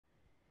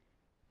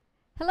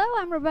Hello,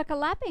 I'm Rebecca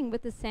Lapping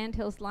with the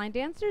Sandhills Line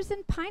Dancers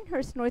in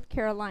Pinehurst, North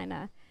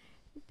Carolina.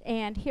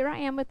 And here I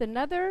am with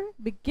another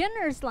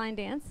beginner's line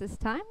dance this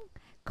time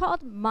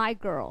called My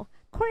Girl,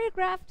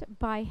 choreographed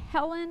by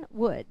Helen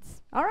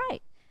Woods. All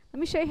right, let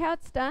me show you how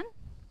it's done.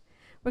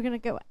 We're going to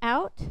go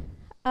out,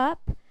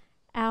 up,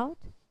 out,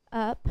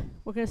 up.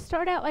 We're going to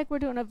start out like we're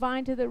doing a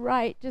vine to the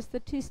right, just the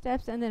 2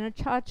 steps, and then a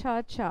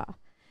cha-cha-cha.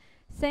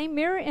 Same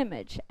mirror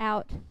image,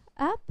 out,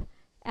 up,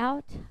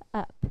 out,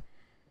 up.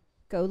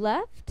 Go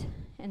left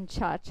and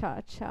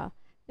cha-cha-cha.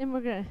 Then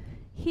we're going to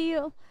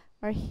heel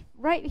our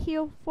right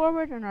heel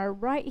forward and our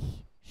right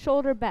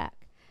shoulder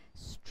back.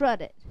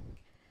 Strut it.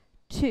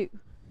 2.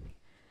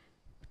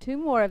 2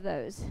 more of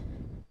those.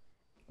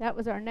 That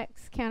was our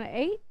next count of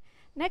 8.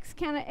 Next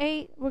count of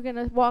 8, we're going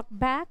to walk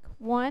back.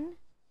 1,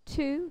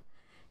 2,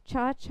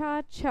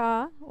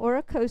 cha-cha-cha, or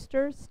a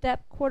coaster,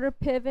 step, quarter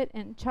pivot,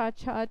 and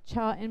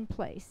cha-cha-cha in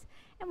place.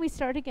 And we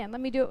start again. Let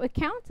me do it with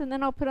counts, and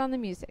then I'll put on the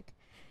music.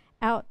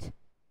 Out,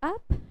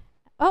 up,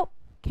 oh,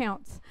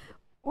 counts.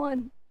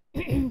 1,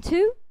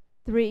 2,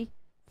 3,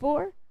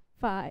 4,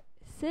 5,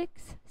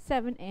 6,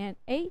 7, and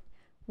 8.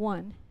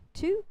 1,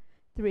 2,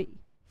 3,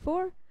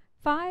 4,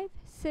 5,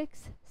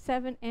 6,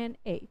 7, and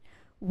 8.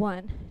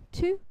 1,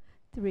 2,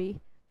 3,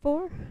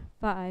 4,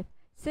 5,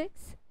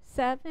 6,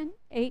 7,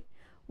 8.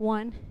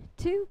 1,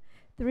 2,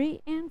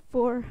 3, and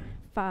 4,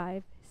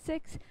 5,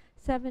 6,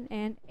 7,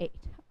 and 8.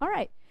 All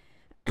right.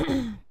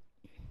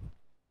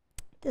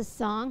 This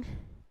song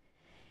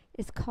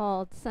is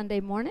called Sunday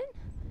Morning,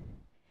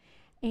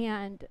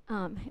 and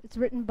it's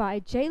written by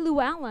Jay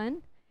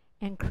Lewallen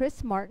and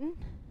Chris Martin.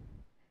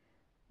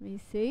 Let me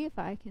see if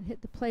I can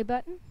hit the play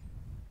button.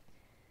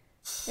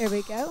 There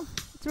we go.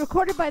 It's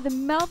recorded by the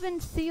Melvin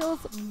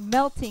Seals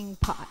Melting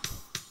Pot.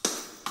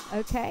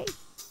 Okay,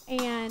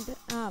 and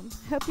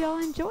hope y'all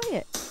enjoy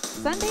it.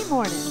 Sunday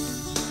morning.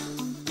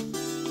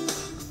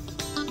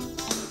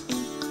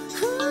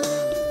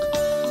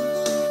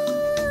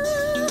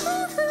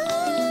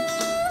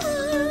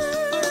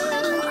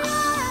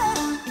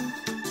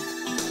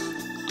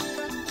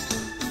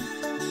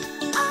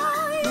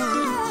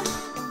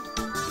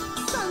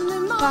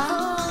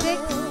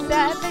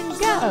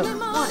 Go.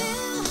 1,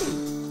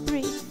 2,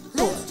 3,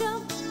 4,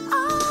 7,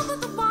 and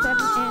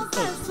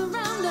 8.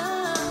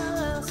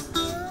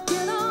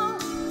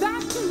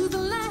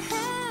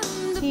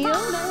 Heel.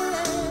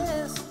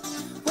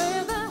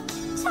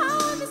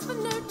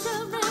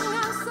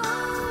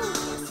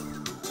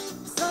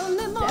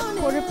 Step,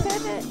 quarter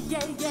pivot,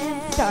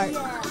 and start.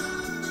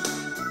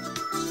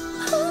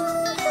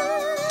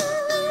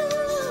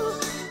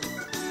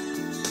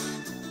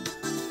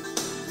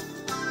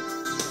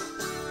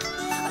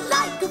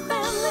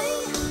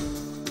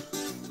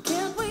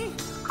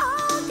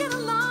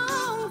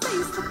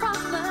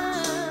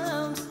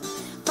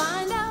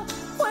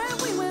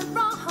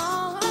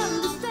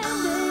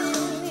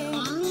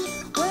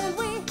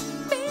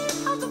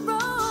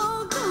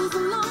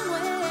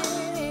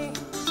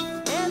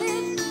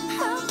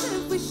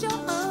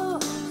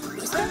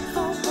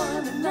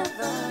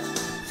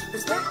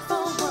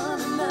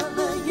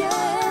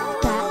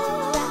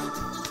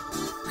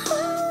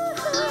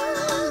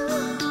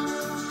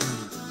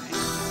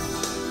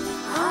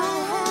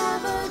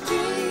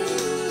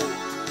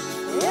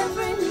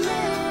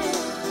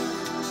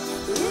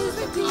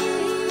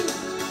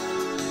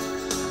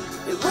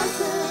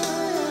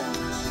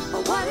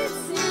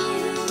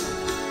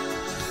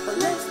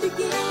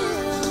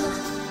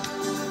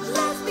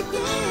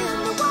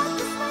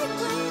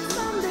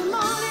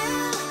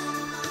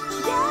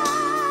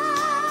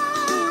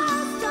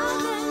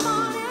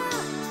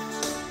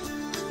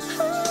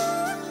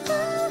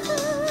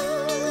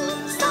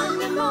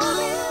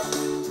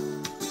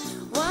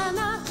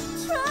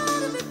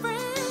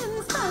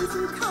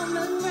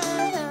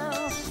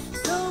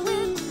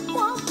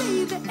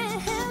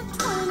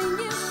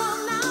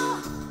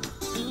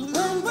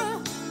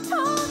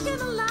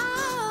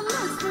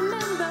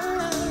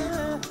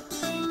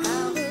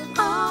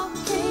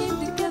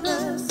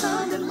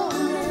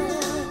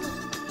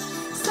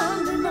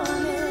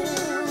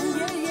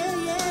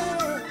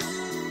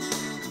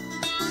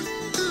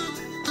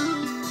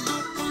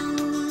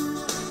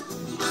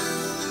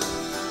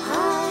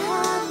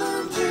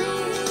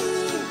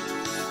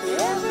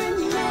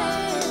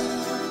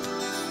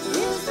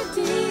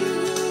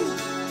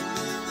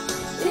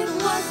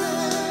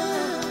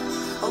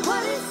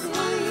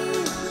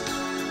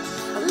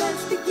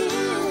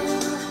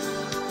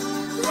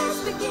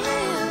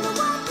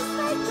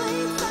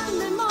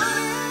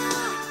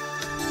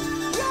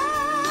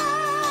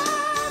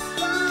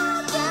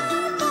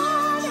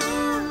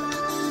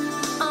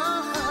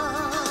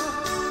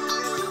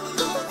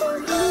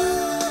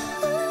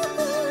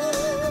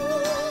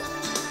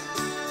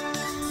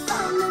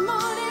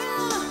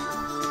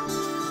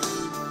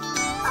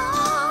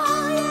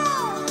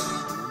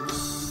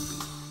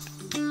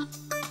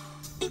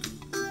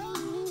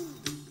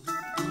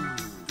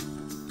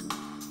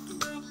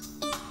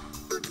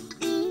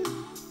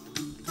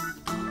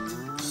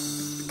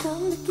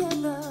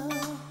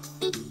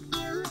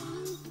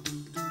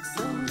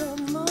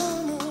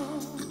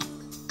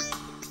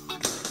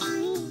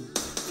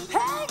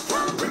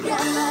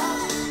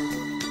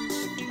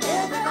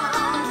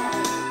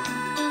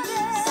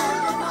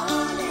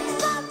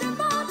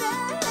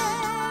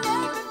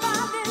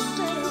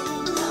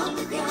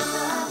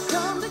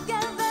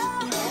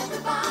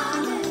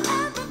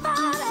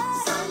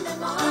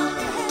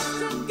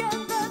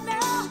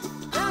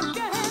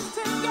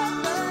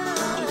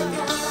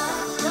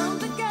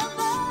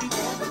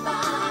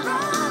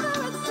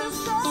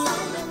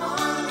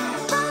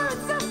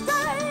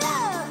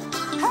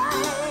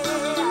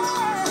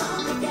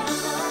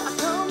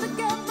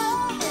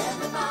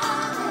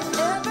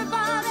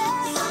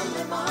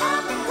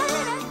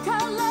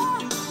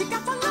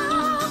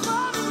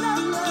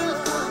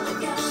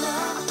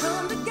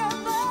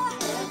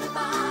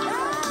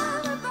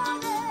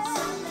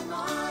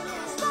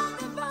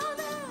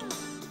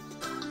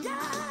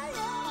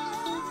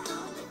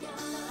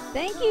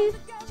 Thank you,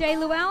 Jay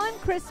Lewallen,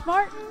 Chris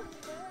Martin,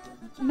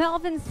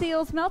 Melvin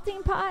Seals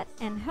Melting Pot,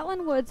 and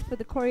Helen Woods for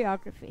the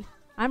choreography.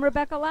 I'm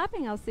Rebecca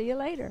Lapping. I'll see you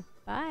later.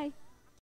 Bye.